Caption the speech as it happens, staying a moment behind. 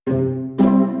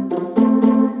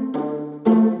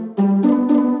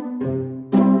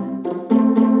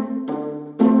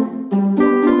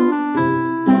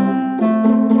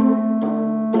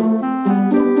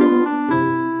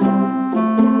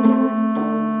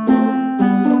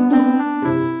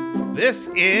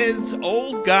This is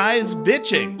Old Guys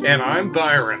Bitching. And I'm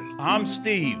Byron. I'm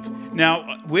Steve.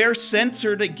 Now, we're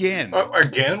censored again.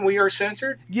 Again, we are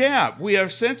censored? Yeah, we are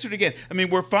censored again. I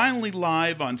mean, we're finally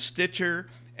live on Stitcher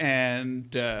and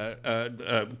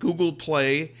Google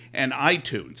Play and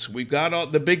iTunes. We've got all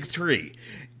the big three.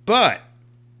 But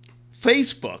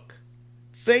Facebook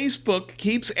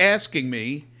keeps asking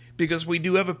me, because we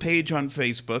do have a page on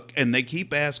Facebook, and they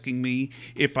keep asking me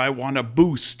if I want a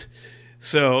boost.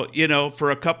 So,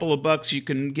 for a couple of bucks, you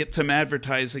can get some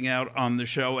advertising out on the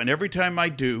show. And every time I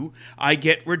do, I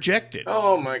get rejected.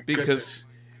 Oh, my goodness.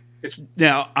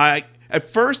 Now, at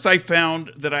first I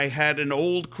found that I had an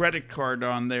old credit card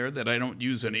on there that I don't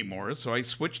use anymore. So I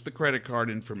switched the credit card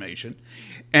information,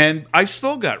 and I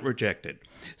still got rejected.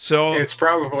 So it's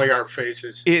probably our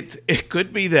faces. It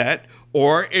could be that,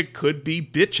 or it could be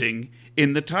bitching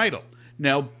in the title.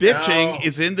 Now, bitching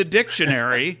is in the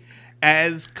dictionary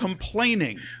as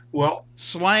complaining. Well,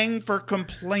 slang for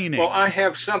complaining. Well, I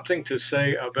have something to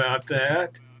say about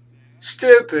that.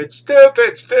 Stupid,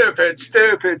 stupid, stupid,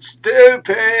 stupid,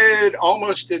 stupid.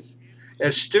 Almost as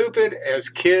stupid as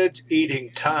kids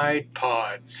eating Tide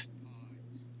Pods.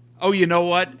 Oh, you know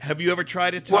what? Have you ever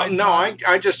tried a Tide Pod? Well, no,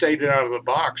 I just ate it out of the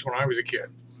box when I was a kid.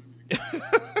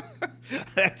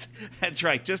 That's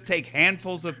right. Just take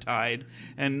handfuls of Tide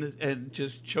and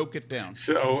just choke it down.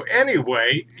 So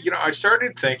anyway, I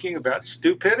started thinking about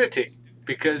stupidity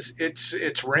because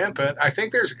it's rampant. I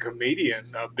think there's a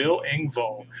comedian, Bill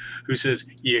Engvall, who says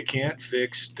you can't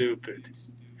fix stupid.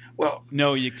 Well,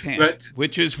 no, you can't.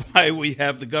 Which is why we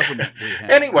have the government we have.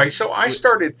 Anyway, so I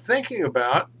started thinking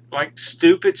about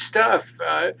stupid stuff.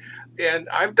 And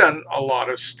I've done a lot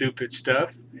of stupid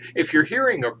stuff. If you're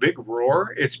hearing a big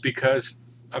roar, it's because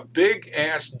a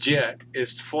big-ass jet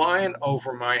is flying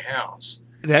over my house.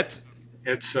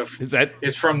 It's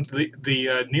from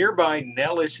the nearby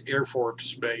Nellis Air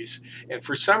Force Base. And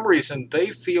for some reason, they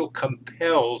feel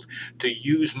compelled to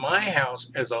use my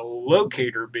house as a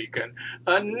locator beacon.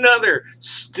 Another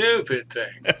stupid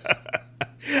thing.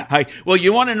 Well,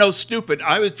 you want to know stupid?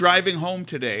 I was driving home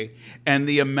today, and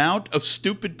the amount of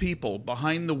stupid people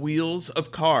behind the wheels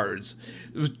of cars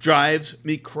drives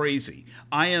me crazy.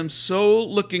 I am so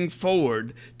looking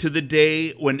forward to the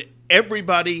day when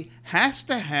everybody has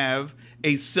to have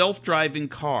a self-driving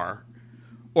car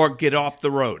or get off the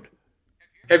road.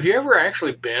 Have you ever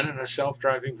actually been in a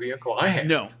self-driving vehicle? I have.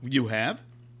 No, you have?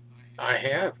 I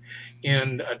have.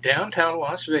 In downtown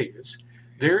Las Vegas,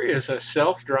 there is a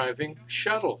self-driving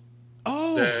shuttle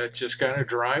that just kind of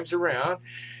drives around.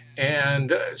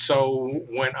 And so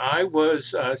when I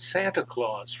was Santa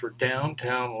Claus for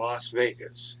downtown Las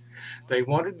Vegas, they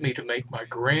wanted me to make my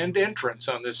grand entrance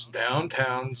on this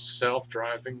downtown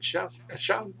self-driving shuttle,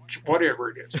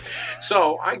 whatever it is.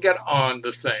 So I get on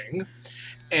the thing,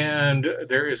 and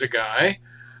there is a guy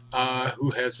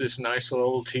who has this nice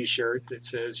little T-shirt that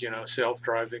says,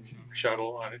 self-driving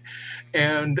shuttle on it.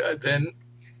 And then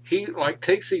he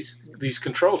takes these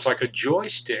controls like a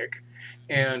joystick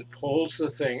and pulls the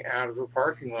thing out of the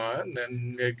parking lot, and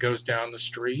then it goes down the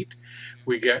street.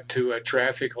 We get to a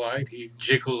traffic light. He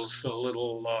jiggles the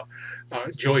little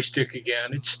joystick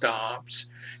again. It stops,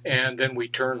 and then we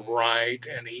turn right,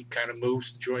 and he kind of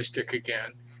moves the joystick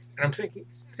again. And I'm thinking,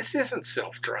 this isn't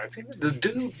self-driving. The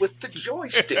dude with the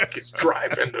joystick is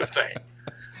driving the thing.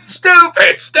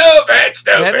 Stupid.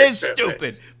 That is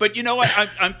stupid. But you know what?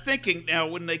 I'm thinking now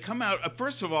when they come out.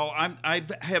 First of all, I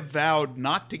have vowed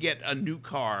not to get a new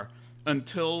car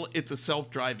until it's a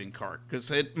self-driving car, because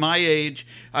at my age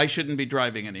I shouldn't be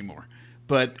driving anymore.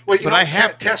 But I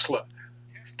have Tesla.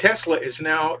 Tesla is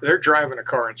now they're driving a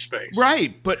car in space.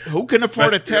 Right, but who can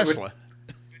afford a Tesla?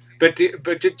 But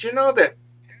did you know that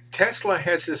Tesla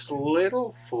has this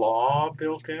little flaw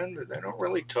built in that they don't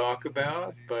really talk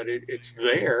about, but it's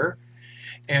there.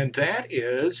 And that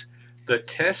is the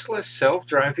Tesla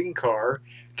self-driving car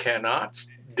cannot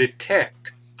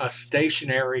detect a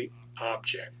stationary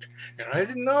object. And I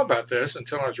didn't know about this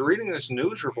until I was reading this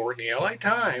news report in the LA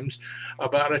Times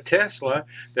about a Tesla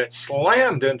that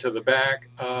slammed into the back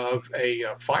of a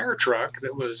fire truck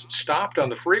that was stopped on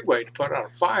the freeway to put out a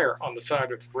fire on the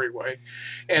side of the freeway.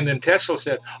 And then Tesla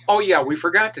said, oh yeah, we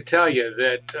forgot to tell you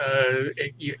that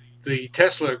the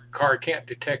Tesla car can't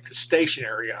detect a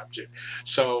stationary object.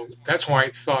 So that's why I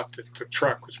thought that the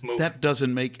truck was moving. That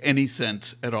doesn't make any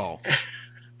sense at all.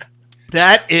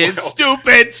 That is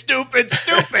stupid.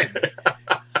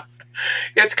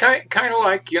 It's kind of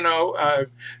like,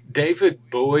 David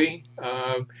Bowie.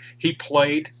 He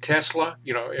played Tesla,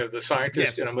 the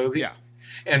scientist in a movie. Yeah.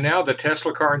 And now the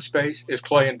Tesla car in space is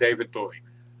playing David Bowie.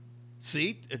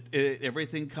 See,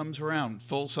 everything comes around,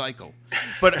 full cycle.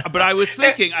 But I was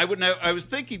thinking, I was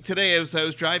thinking today as I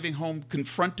was driving home,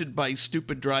 confronted by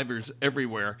stupid drivers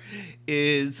everywhere,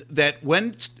 is that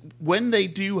when they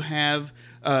do have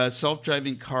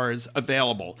self-driving cars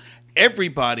available,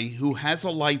 everybody who has a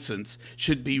license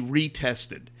should be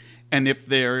retested, and if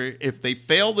they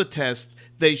fail the test,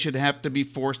 they should have to be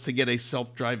forced to get a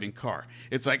self-driving car.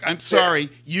 It's like, I'm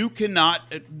sorry, you cannot,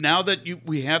 now that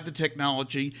we have the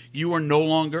technology, you are no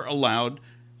longer allowed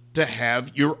to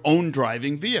have your own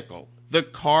driving vehicle. The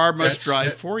car must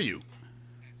drive for you.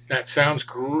 That sounds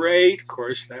great. Of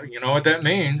course, you know what that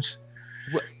means.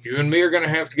 You and me are going to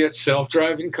have to get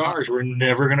self-driving cars. We're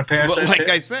never going to pass that like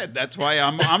test. I said, that's why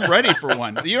I'm ready for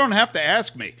one. You don't have to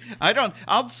ask me.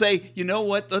 I'll say, you know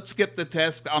what? Let's skip the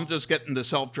test. I'm just getting the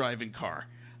self-driving car.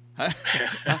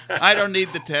 I don't need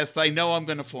the test. I know I'm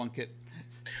going to flunk it.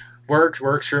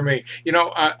 Works for me.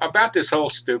 About this whole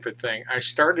stupid thing, I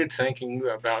started thinking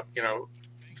about,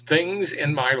 things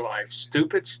in my life,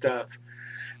 stupid stuff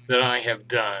that I have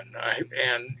done.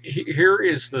 And here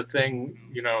is the thing,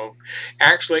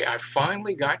 actually, I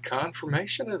finally got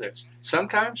confirmation of this.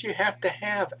 Sometimes you have to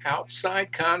have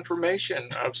outside confirmation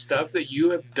of stuff that you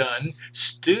have done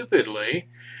stupidly.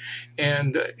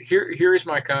 And here is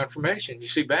my confirmation. You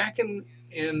see, back in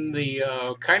the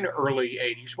kind of early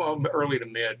 80s, well, early to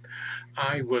mid,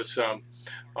 I was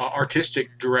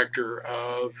artistic director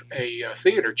of a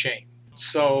theater chain.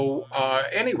 So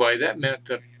anyway, that meant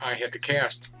that I had to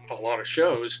cast a lot of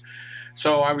shows.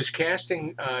 So I was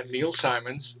casting Neil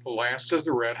Simon's Last of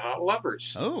the Red Hot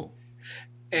Lovers. Oh.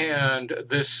 And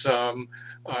this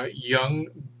young,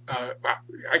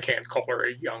 I can't call her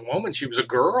a young woman, she was a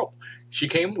girl. She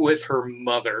came with her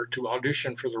mother to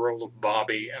audition for the role of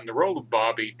Bobby, and the role of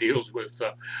Bobby deals with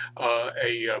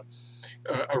a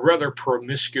rather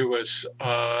promiscuous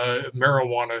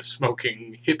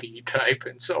marijuana-smoking hippie type.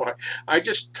 And so I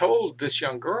just told this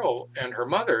young girl and her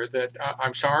mother that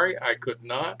I'm sorry, I could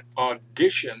not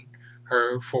audition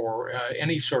her for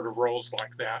any sort of roles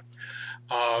like that,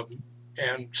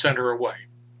 and sent her away.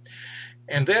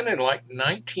 And then in like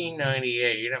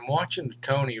 1998, I'm watching the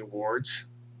Tony Awards,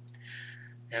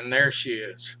 and there she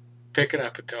is, picking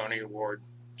up a Tony Award.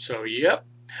 So, yep,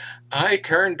 I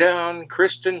turned down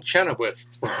Kristen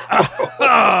Chenoweth.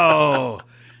 Oh,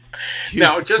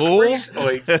 now, just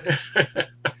recently, I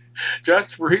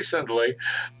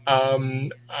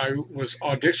was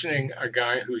auditioning a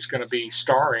guy who's going to be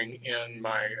starring in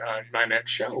my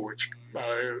next show, which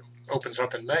opens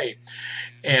up in May,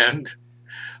 and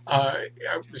I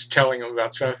was telling him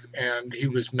about stuff, and he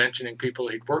was mentioning people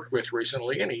he'd worked with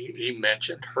recently, and he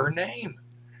mentioned her name.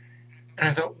 And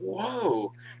I thought,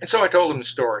 whoa. And so I told him the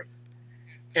story.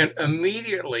 And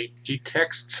immediately he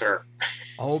texts her.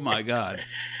 Oh, my God.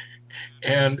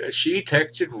 And she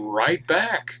texted right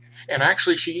back. And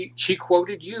actually, she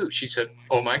quoted you. She said,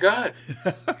 oh, my God.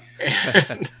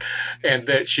 and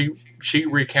that she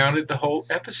recounted the whole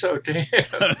episode to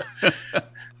him.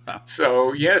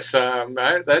 So, yes,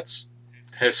 that's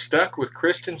has stuck with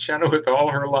Kristen Chenoweth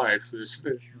all her life. This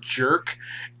jerk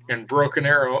in Broken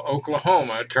Arrow,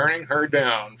 Oklahoma, turning her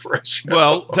down for a show.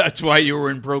 Well, that's why you were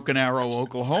in Broken Arrow,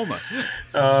 Oklahoma.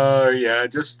 Yeah,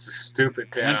 just a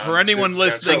stupid town. And for anyone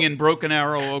listening in Broken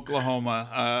Arrow,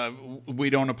 Oklahoma, we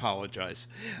don't apologize.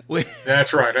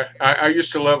 That's right. I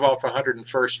used to live off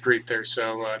 101st Street there,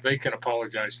 so they can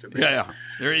apologize to me. Yeah,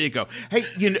 there you go. Hey,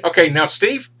 Okay, now,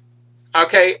 Steve.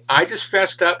 Okay, I just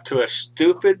fessed up to a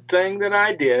stupid thing that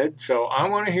I did, so I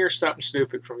want to hear something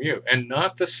stupid from you, and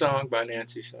not the song by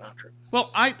Nancy Sinatra. Well,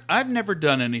 I've never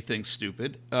done anything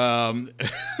stupid. I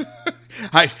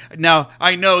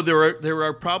know there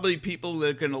are probably people that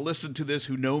are going to listen to this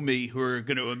who know me who are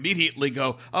going to immediately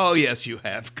go, "Oh yes, you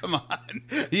have. Come on,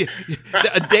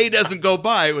 a day doesn't go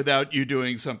by without you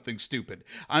doing something stupid."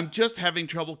 I'm just having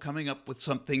trouble coming up with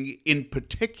something in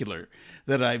particular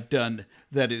that I've done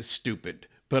that is stupid.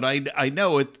 But I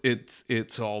know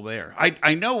it's all there.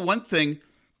 I know one thing.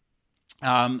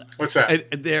 What's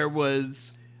that? There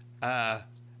was the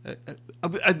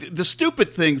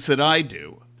stupid things that I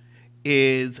do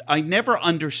is I never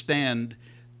understand.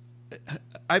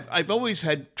 I've always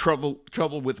had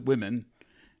trouble with women,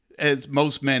 as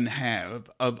most men have,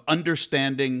 of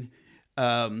understanding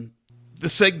the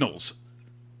signals,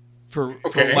 for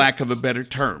lack of a better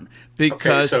term.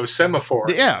 Because, so semaphore.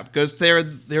 Yeah, because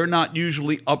they're not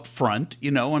usually upfront,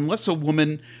 unless a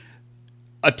woman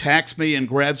attacks me and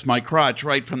grabs my crotch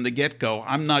right from the get-go,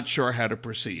 I'm not sure how to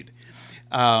proceed.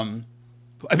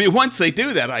 Once they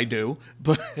do that, I do,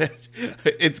 but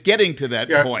it's getting to that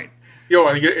point.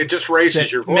 it just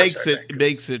raises your voice.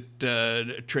 Makes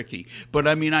it tricky. But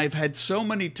I mean, I've had so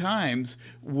many times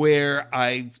where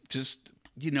I just,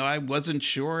 I wasn't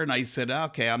sure, and I said,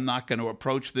 okay, I'm not going to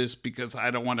approach this because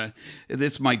I don't want to.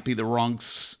 This might be the wrong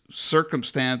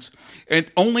circumstance,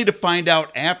 and only to find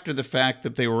out after the fact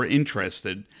that they were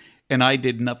interested, and I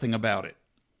did nothing about it.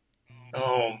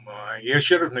 Oh my! You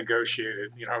should have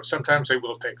negotiated. Sometimes they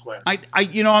will take less.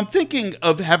 I'm thinking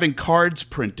of having cards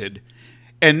printed.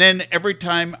 And then every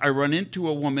time I run into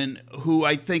a woman who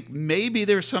I think maybe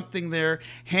there's something there,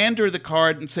 hand her the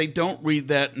card and say, don't read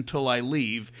that until I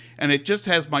leave. And it just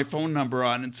has my phone number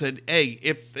on and said, hey,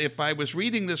 if I was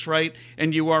reading this right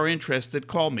and you are interested,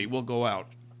 call me. We'll go out.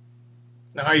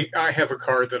 I have a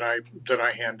card that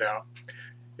I hand out.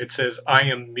 It says, I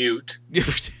am mute.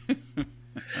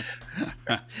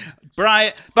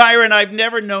 Byron, I've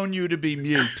never known you to be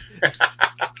mute.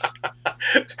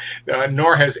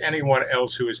 Nor has anyone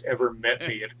else who has ever met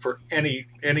me for any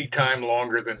time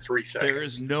longer than 3 seconds. There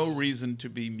is no reason to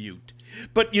be mute.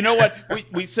 But you know what?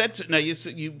 we said, now you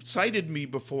cited me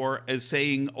before as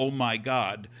saying, oh my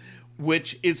God,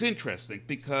 which is interesting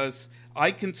because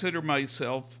I consider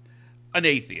myself an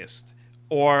atheist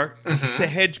or to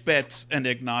hedge bets an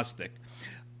agnostic.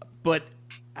 But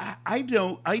I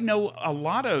know a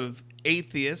lot of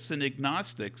atheists and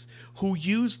agnostics who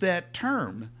use that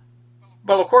term.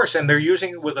 Well, of course, and they're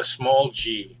using it with a small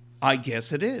g. I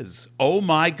guess it is. Oh,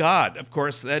 my God. Of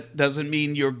course, that doesn't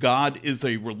mean your God is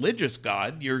a religious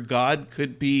God. Your God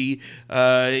could be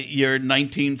your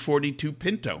 1942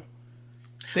 Pinto.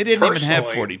 They didn't even have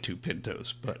 42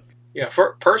 Pintos. But yeah,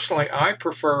 personally, I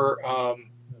prefer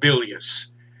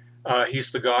Bilius.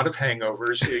 He's the god of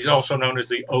hangovers. He's also known as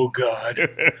the Oh God.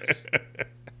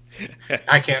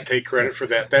 I can't take credit for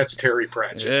that. That's Terry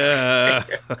Pratchett.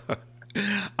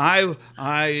 I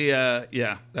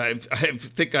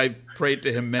think I've prayed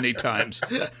to him many times.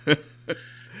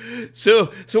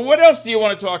 So what else do you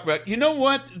want to talk about? You know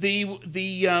what?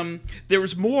 There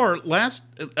was more last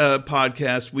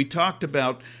podcast. We talked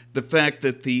about the fact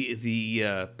that the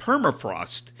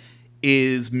permafrost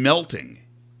is melting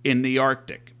in the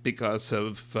Arctic because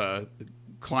of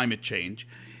climate change,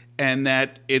 and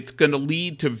that it's going to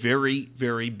lead to very,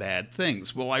 very bad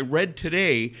things. Well, I read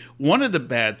today one of the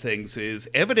bad things is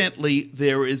evidently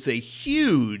there is a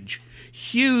huge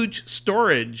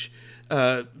storage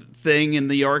thing in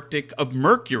the Arctic of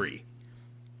mercury.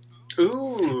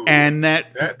 Ooh, and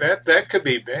that could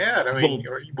be bad. I mean,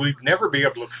 we'd never be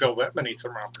able to fill that many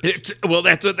thermometers. Well,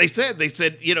 that's what they said. They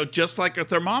said, just like a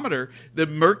thermometer, the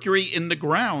mercury in the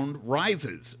ground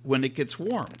rises when it gets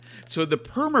warm. So the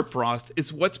permafrost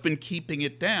is what's been keeping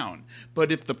it down.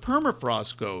 But if the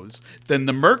permafrost goes, then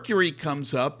the mercury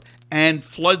comes up and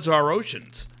floods our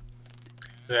oceans.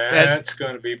 That's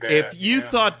going to be bad. If you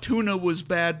thought tuna was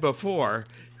bad before,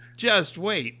 just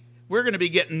wait. We're going to be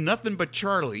getting nothing but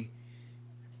Charlie.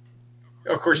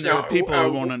 Of course, there are people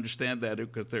who won't understand that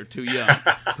because they're too young.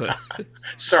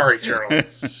 Sorry, Charlie.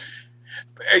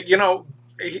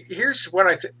 Here's what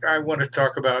I want to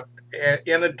talk about.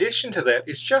 In addition to that,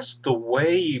 it's just the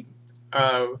way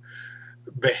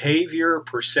behavior,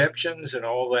 perceptions, and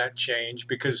all that change.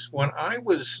 Because when I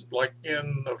was like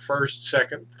in the first,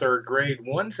 second, third grade,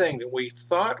 one thing that we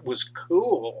thought was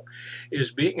cool is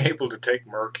being able to take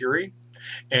mercury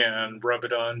and rub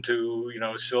it onto,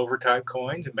 silver type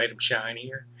coins and made them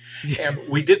shinier. And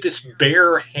we did this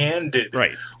barehanded,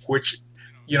 right, which,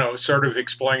 sort of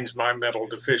explains my mental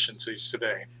deficiencies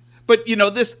today. But,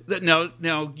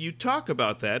 now you talk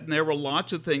about that, and there were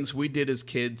lots of things we did as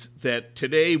kids that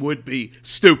today would be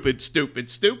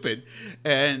stupid,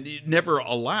 and never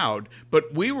allowed,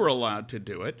 but we were allowed to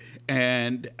do it.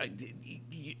 And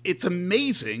it's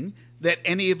amazing that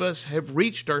any of us have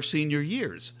reached our senior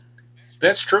years.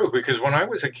 That's true, because when I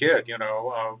was a kid,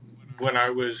 when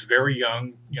I was very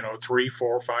young, 3,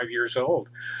 4, 5 years old,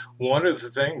 one of the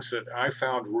things that I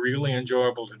found really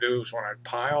enjoyable to do is when I'd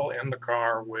pile in the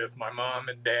car with my mom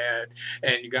and dad,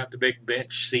 and you got the big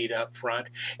bench seat up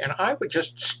front, and I would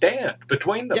just stand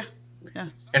between them. Yeah.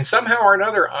 And somehow or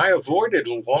another, I avoided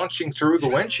launching through the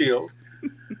windshield.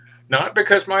 Not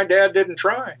because my dad didn't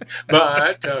try,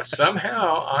 but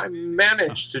somehow I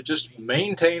managed to just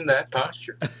maintain that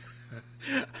posture.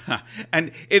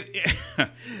 And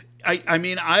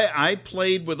I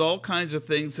played with all kinds of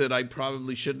things that I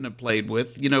probably shouldn't have played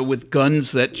with, with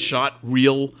guns that shot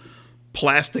real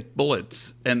plastic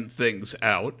bullets and things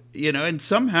out, and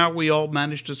somehow we all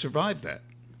managed to survive that.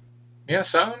 Yeah,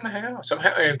 somehow.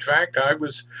 In fact, I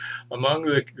was among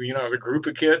the group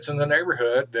of kids in the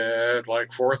neighborhood that,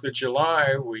 like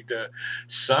July 4th, we'd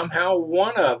somehow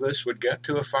one of us would get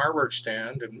to a fireworks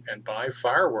stand and buy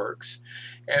fireworks,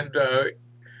 and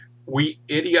we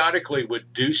idiotically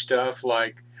would do stuff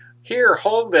like, "Here,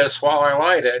 hold this while I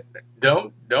light it.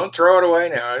 Don't throw it away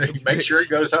now. Make sure it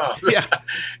goes off." Yeah.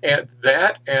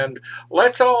 and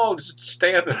let's all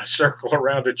stand in a circle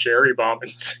around a cherry bomb and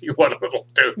see what it'll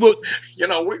do. Well,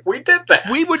 we did that.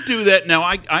 We would do that. Now,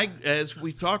 I as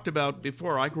we've talked about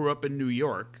before, I grew up in New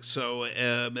York, so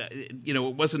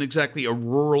it wasn't exactly a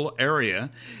rural area,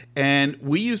 and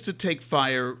we used to take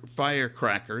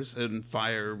firecrackers and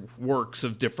fireworks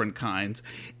of different kinds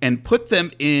and put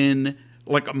them in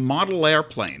like a model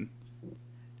airplane,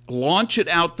 launch it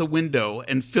out the window,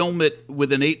 and film it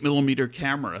with an 8mm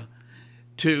camera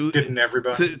Didn't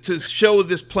everybody? to show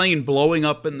this plane blowing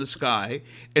up in the sky.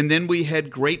 And then we had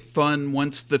great fun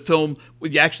once the film,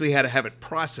 you actually had to have it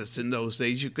processed in those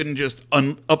days. You couldn't just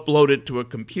upload it to a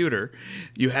computer.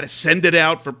 You had to send it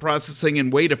out for processing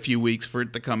and wait a few weeks for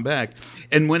it to come back.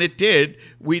 And when it did,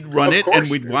 we'd run it and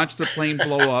we'd watch the plane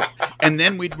blow up, and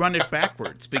then we'd run it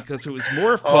backwards because it was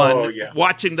more fun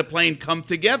watching the plane come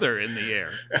together in the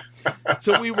air.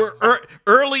 So we were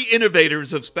early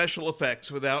innovators of special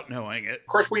effects without knowing it. Of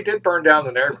course, we did burn down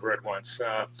the neighborhood once,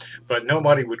 but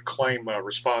nobody would claim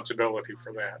responsibility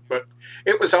for that. But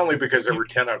it was only because there were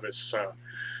 10 of us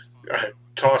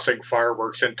tossing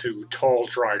fireworks into tall,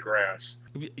 dry grass.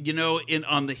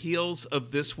 On the heels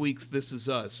of this week's This Is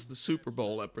Us, the Super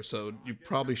Bowl episode, you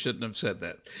probably shouldn't have said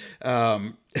that.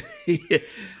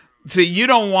 See, you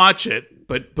don't watch it,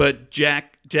 but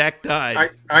Jack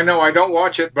died. I know I don't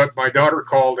watch it, but my daughter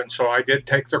called, and so I did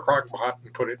take the crock pot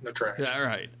and put it in the trash. All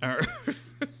right.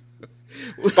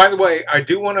 By the way, I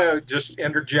do want to just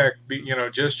interject,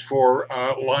 just for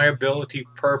liability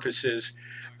purposes,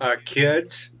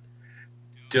 kids,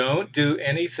 don't do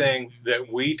anything that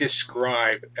we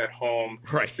describe at home,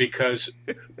 right? Because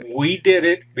we did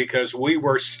it because we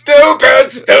were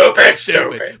stupid.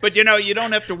 But you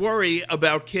don't have to worry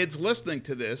about kids listening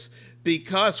to this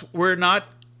because we're not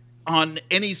on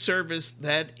any service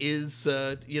that is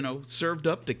served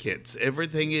up to kids.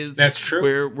 Everything is, that's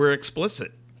true. We're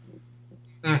explicit.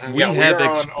 Mm-hmm. We are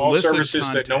on all services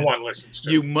content that no one listens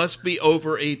to. You must be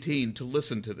over 18 to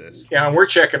listen to this. Yeah, and we're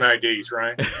checking IDs,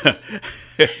 right?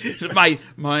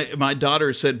 My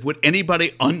daughter said, "Would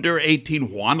anybody under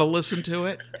 18 want to listen to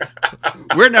it?"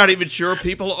 We're not even sure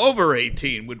people over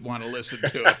 18 would want to listen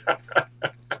to it.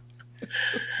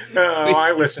 No,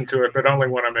 I listen to it, but only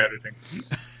when I'm editing.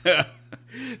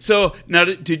 So now,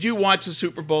 did you watch the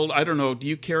Super Bowl? I don't know. Do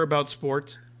you care about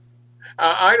sports?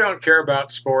 I don't care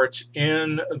about sports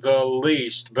in the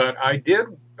least, but I did.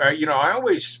 I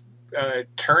always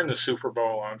turn the Super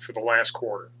Bowl on for the last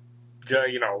quarter.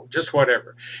 Just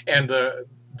whatever. And the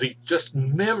just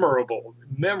memorable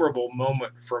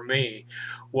moment for me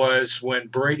was when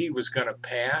Brady was going to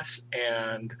pass,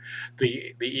 and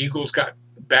the Eagles got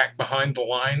back behind the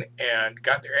line and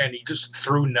got there, and he just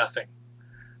threw nothing.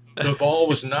 The ball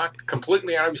was not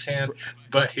completely out of his hand,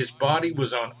 but his body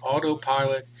was on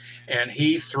autopilot, and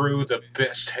he threw the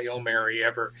best Hail Mary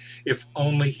ever. If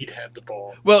only he'd had the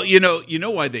ball. Well, you know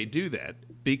why they do that?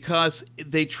 Because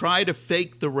they try to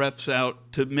fake the refs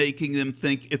out to making them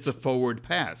think it's a forward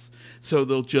pass. So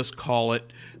they'll just call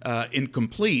it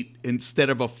incomplete instead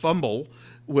of a fumble,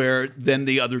 where then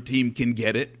the other team can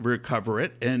get it, recover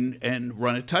it, and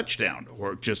run a touchdown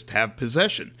or just have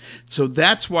possession. So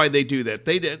that's why they do that.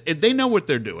 They know what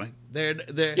they're doing. They're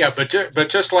yeah, but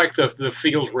just like the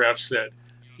field refs said,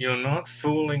 you're not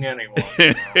fooling anyone.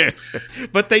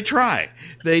 But they try.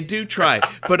 They do try.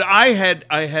 But I had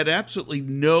absolutely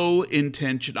no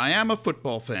intention. I am a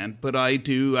football fan, but I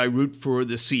root for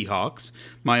the Seahawks,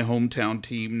 my hometown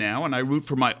team now, and I root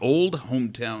for my old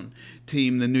hometown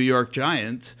team, the New York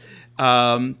Giants.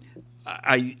 One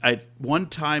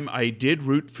time I did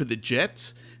root for the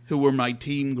Jets, who were my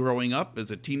team growing up as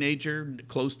a teenager,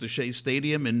 close to Shea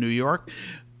Stadium in New York,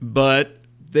 but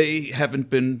they haven't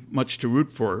been much to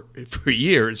root for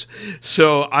years.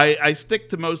 So I stick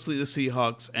to mostly the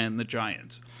Seahawks and the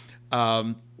Giants.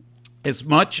 As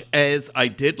much as I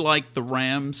did like the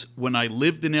Rams when I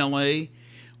lived in L.A.,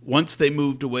 once they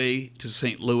moved away to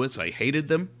St. Louis, I hated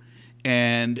them.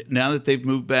 And now that they've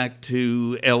moved back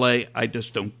to L.A., I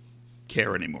just don't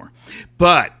care anymore.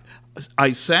 But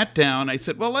I sat down, I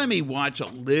said, well, let me watch a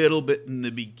little bit in the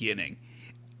beginning.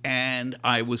 And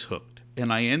I was hooked.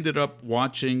 And I ended up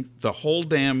watching the whole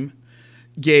damn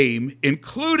game,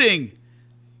 including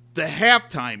the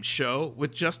halftime show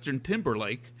with Justin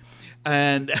Timberlake.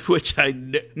 and which I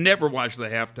never watched the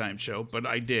halftime show, but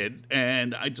I did,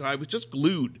 and I was just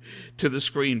glued to the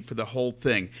screen for the whole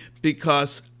thing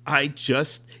because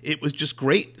it was just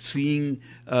great seeing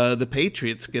the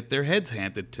Patriots get their heads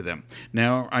handed to them.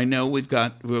 Now, I know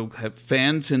we'll have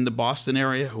fans in the Boston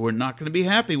area who are not going to be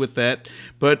happy with that,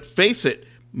 but face it,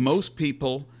 most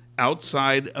people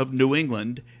outside of New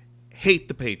England hate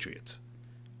the Patriots.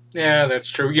 Yeah, that's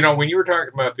true. You know, when you were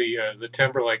talking about the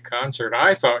Timberlake concert,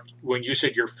 I thought, when you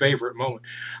said your favorite moment,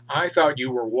 I thought you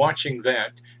were watching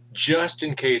that just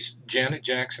in case Janet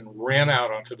Jackson ran out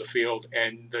onto the field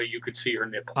and you could see her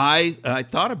nipple. I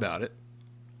thought about it.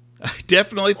 I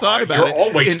definitely thought about it. You're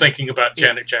always thinking about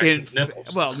Janet Jackson's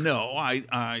nipples. Well, no,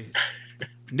 I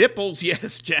nipples,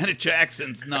 yes. Janet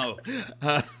Jackson's, no.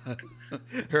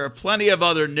 There are plenty of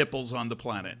other nipples on the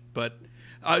planet, but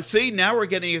see, now we're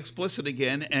getting explicit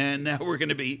again, and now we're going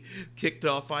to be kicked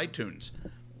off iTunes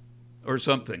or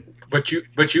something. But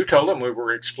you told them we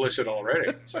were explicit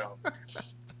already, so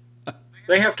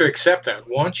they have to accept that.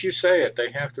 Once you say it, they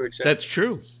have to accept. That's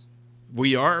true.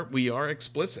 We are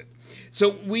explicit.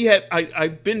 So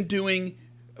I've been doing.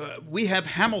 We have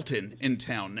Hamilton in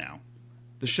town now.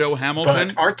 The show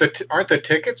Hamilton. But aren't the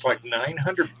tickets like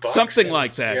 $900? Something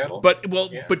like that. Seattle?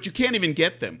 But you can't even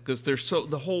get them because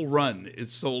the whole run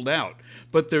is sold out.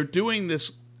 But they're doing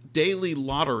this daily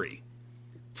lottery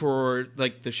for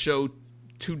like the show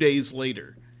 2 days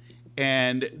later,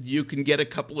 and you can get a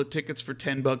couple of tickets for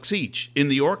 $10 each in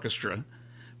the orchestra.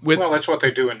 Well, that's what they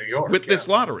do in New York. With this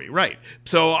lottery, right.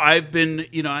 So I've been,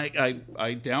 I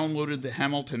downloaded the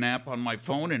Hamilton app on my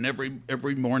phone, and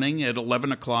every morning at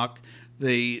 11 o'clock,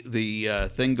 the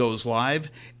thing goes live,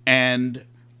 and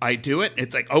I do it.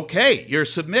 It's like, okay, you're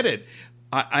submitted.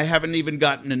 I haven't even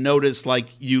gotten a notice like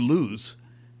you lose.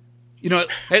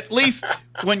 At least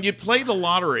when you play the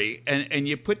lottery and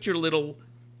you put your little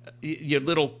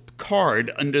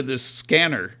card under the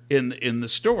scanner in the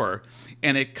store,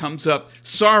 and it comes up,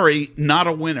 sorry, not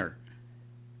a winner.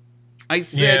 I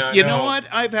said, you know what?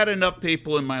 I've had enough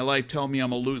people in my life tell me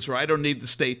I'm a loser. I don't need the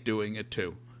state doing it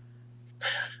too.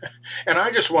 And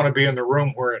I just want to be in the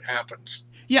room where it happens.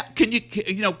 Yeah,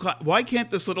 why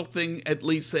can't this little thing at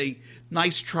least say,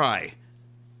 nice try?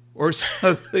 Or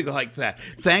something like that.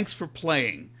 Thanks for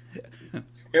playing.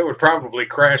 It would probably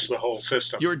crash the whole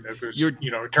system if it was,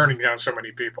 turning down so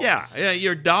many people. Yeah,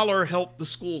 your dollar helped the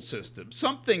school system.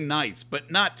 Something nice, but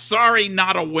not, sorry,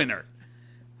 not a winner.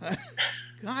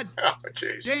 God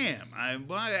damn.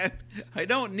 I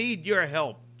don't need your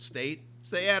help, state.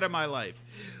 Stay out of my life.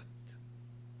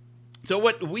 So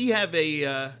we have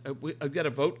I've got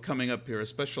a vote coming up here, a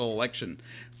special election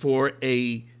for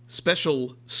a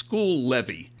special school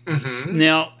levy. Mm-hmm.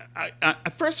 Now,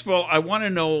 first of all, I want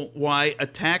to know why a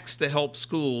tax to help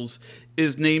schools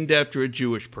is named after a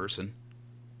Jewish person.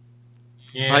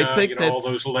 Yeah, I think all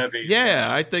those levies. Yeah,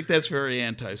 I think that's very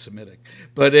anti-Semitic.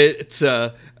 But it's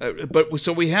so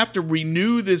we have to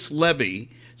renew this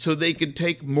levy so they can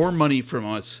take more money from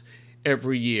us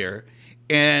every year.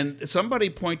 And somebody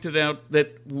pointed out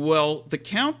that, the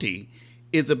county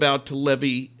is about to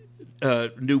levy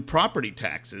new property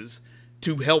taxes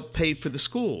to help pay for the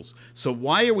schools. So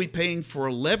why are we paying for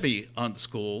a levy on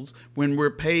schools when we're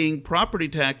paying property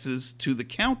taxes to the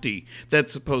county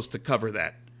that's supposed to cover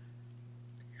that?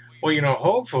 Well,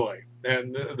 hopefully,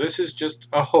 and this is just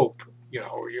a hope,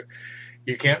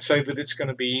 you can't say that it's going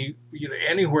to be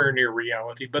anywhere near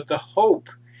reality, but the hope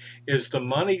is the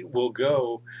money will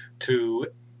go to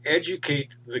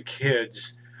educate the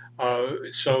kids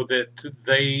so that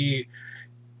they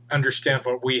understand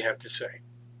what we have to say.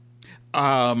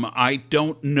 I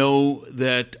don't know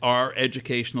that our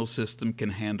educational system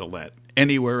can handle that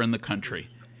anywhere in the country.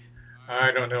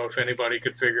 I don't know if anybody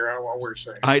could figure out what we're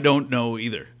saying. I don't know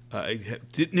either.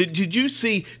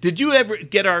 Did you ever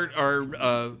get our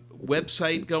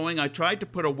website going? I tried to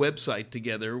put a website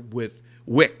together with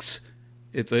Wix.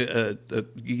 It's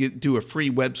you do a free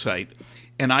website,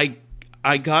 and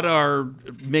I got our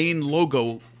main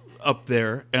logo up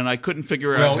there, and I couldn't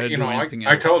figure out how to do anything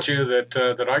else. I told you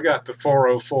that I got the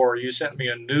 404. You sent me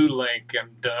a new link,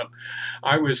 and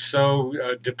I was so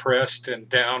depressed and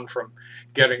down from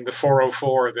getting the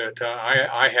 404 that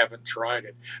I haven't tried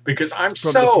it because I'm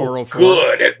so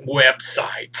good at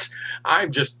websites.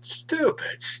 I'm just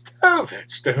stupid.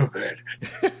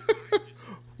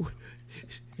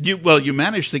 You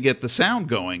managed to get the sound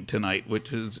going tonight,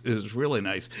 which is really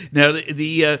nice. Now,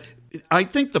 I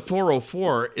think the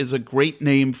 404 is a great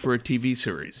name for a TV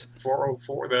series.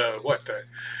 404, the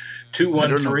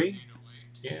 213?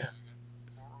 Yeah.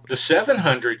 The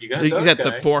 700, you got those guys.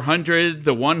 The 400,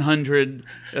 the 100.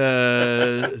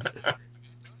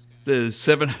 The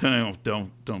seven. Oh,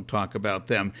 don't talk about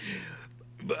them.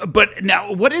 But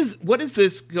now, what is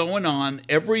this going on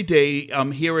every day?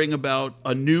 I'm hearing about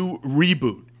a new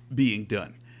reboot being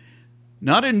done,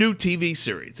 not a new TV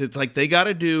series. It's like they got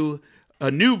to do a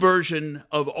new version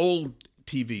of old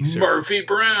TV series. Murphy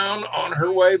Brown on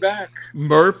her way back.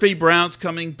 Murphy Brown's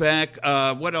coming back.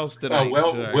 What else did I?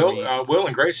 Will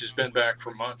and Grace has been back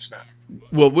for months now.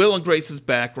 Well, Will and Grace is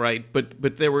back, right?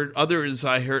 But there were others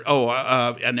I heard.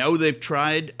 I know they've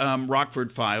tried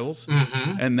Rockford Files,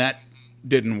 and that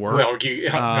didn't work. Well,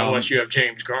 unless you have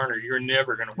James Garner, you're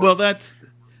never going to work. Well,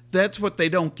 that's what they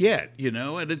don't get, you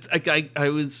know. And it's like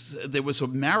there was a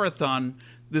marathon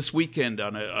this weekend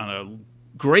on a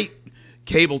great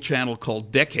cable channel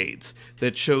called Decades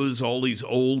that shows all these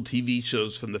old TV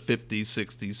shows from the 50s,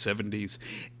 60s, 70s,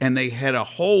 and they had a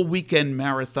whole weekend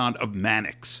marathon of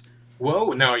Mannix.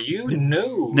 Whoa! Now you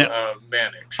knew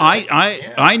Mannix. Right?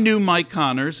 I knew Mike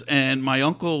Connors, and my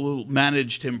uncle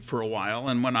managed him for a while.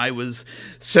 And when I was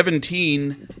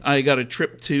 17, I got a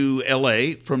trip to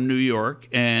L.A. from New York,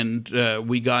 and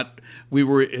we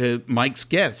were Mike's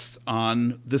guests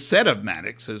on the set of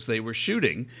Mannix as they were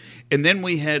shooting, and then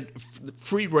we had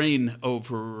free reign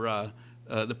over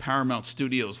the Paramount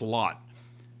Studios lot.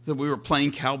 That we were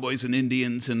playing cowboys and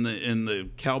Indians in the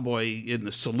cowboy in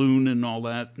the saloon and all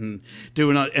that, and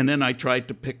then I tried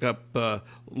to pick up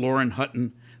Lauren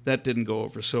Hutton. That didn't go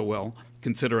over so well,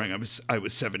 considering I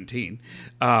was 17.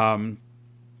 Not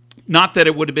that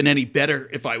it would have been any better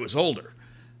if I was older,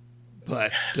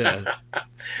 but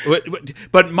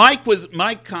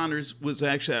Mike Connors was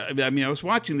actually. I mean, I was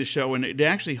watching the show and it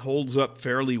actually holds up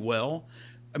fairly well.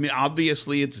 I mean,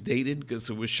 obviously it's dated because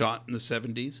it was shot in the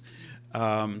 70s.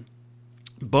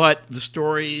 But the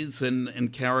stories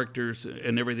and characters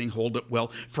and everything hold up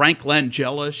well. Frank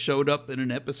Langella showed up in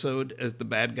an episode as the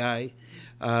bad guy.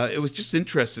 It was just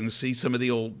interesting to see some of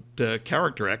the old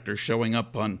character actors showing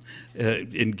up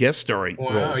in guest starring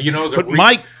roles. You know,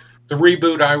 the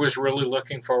reboot I was really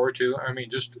looking forward to. I mean,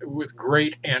 just with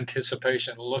great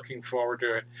anticipation, looking forward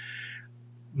to it.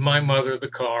 My Mother, the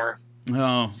Car.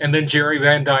 Oh. And then Jerry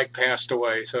Van Dyke passed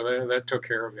away, so that took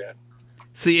care of it.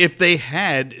 See, if they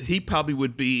had, it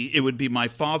would be My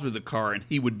Father, the Car, and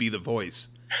he would be the voice.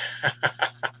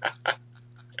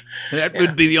 That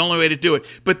would be the only way to do it.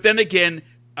 But then again,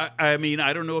 I mean,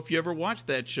 I don't know if you ever watched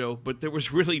that show, but there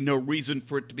was really no reason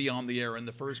for it to be on the air in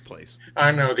the first place.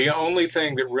 I know. The only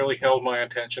thing that really held my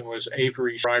attention was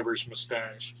Avery Schreiber's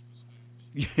mustache.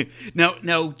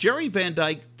 Now, Jerry Van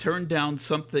Dyke turned down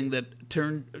something that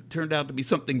turned out to be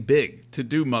something big to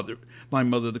do My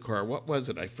Mother, the Car. What was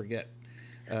it? I forget.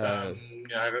 I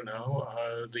don't know.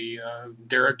 The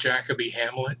Derek Jacobi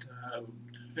Hamlet.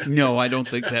 No, I don't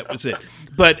think that was it.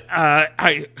 But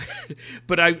I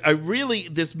really,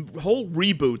 this whole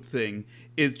reboot thing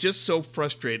is just so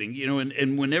frustrating, you know.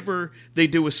 And whenever they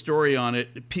do a story on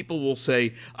it, people will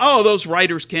say, "Oh, those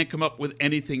writers can't come up with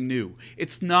anything new."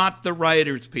 It's not the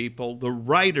writers, people. The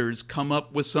writers come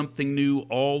up with something new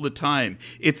all the time.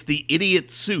 It's the idiot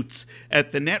suits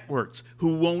at the networks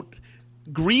who won't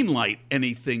greenlight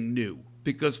anything new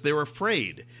because they're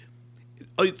afraid.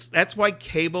 That's why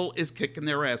cable is kicking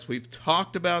their ass. We've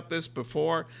talked about this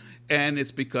before, and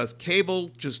it's because cable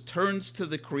just turns to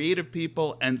the creative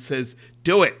people and says,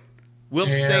 do it. We'll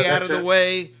stay out of the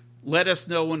way. Let us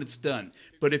know when it's done.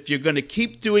 But if you're going to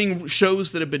keep doing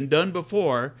shows that have been done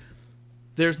before,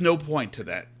 there's no point to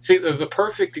that. See, the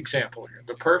perfect example here,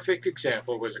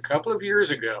 was a couple of years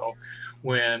ago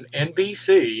when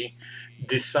NBC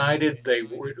decided they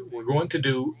were going to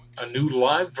do a new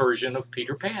live version of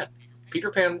Peter Pan.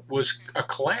 Peter Pan was a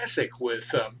classic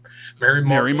with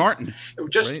Mary Martin. It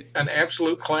was just an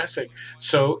absolute classic.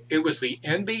 So it was the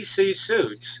NBC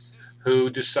suits who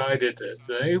decided that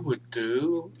they would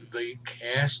do the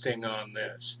casting on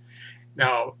this.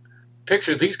 Now,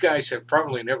 picture these guys have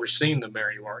probably never seen the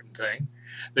Mary Martin thing.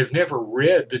 They've never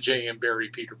read the J.M. Barrie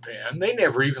Peter Pan. They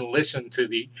never even listened to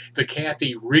the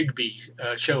Kathy Rigby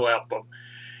show album.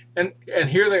 And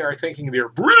here they are thinking they're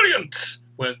brilliant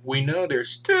when we know they're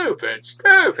stupid. Which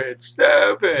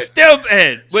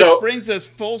brings us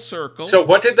full circle. So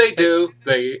what did they do?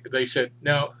 They said,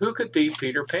 now, who could be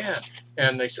Peter Pan?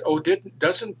 And they said,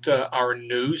 doesn't our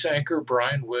news anchor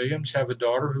Brian Williams have a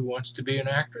daughter who wants to be an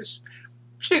actress?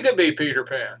 She could be Peter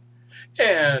Pan.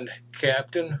 And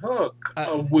Captain Hook.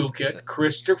 We'll get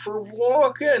Christopher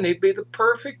Walken. He'd be the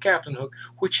perfect Captain Hook,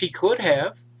 which he could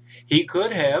have.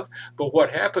 But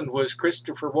what happened was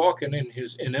Christopher Walken, in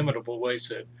his inimitable way,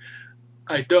 said,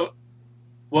 I don't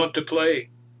want to play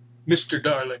Mr.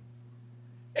 Darling.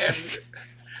 And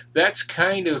that's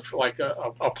kind of like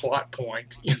a plot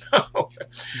point, you know.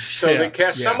 So they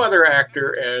cast some other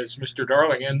actor as Mr.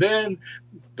 Darling, and then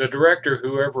the director,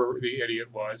 whoever the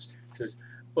idiot was, says,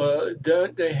 "Well,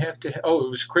 don't they have to?" Oh, it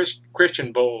was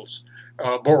Christian Borles.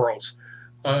 Borles.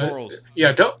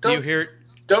 Yeah, don't you hear it?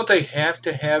 Don't they have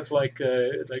to have like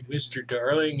Mr.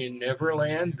 Darling in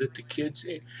Neverland that the kids?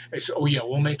 I said, "Oh yeah,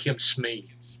 we'll make him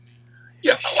Smee."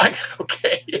 Yeah, like,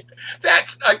 okay,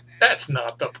 that's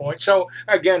not the point. So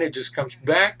again, it just comes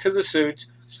back to the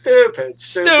suits. Stupid.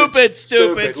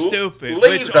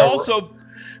 Which also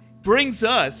brings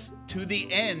us to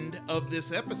the end of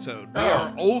this episode. We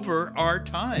are over our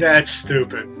time. That's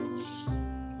stupid.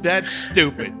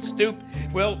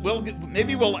 Well,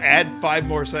 maybe we'll add 5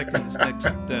 more seconds next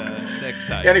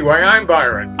time. Anyway, I'm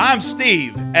Byron. I'm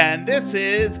Steve, and this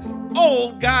is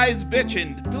Old Guys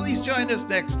Bitchin'. Please join us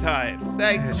next time.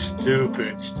 Thanks.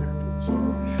 Stupid.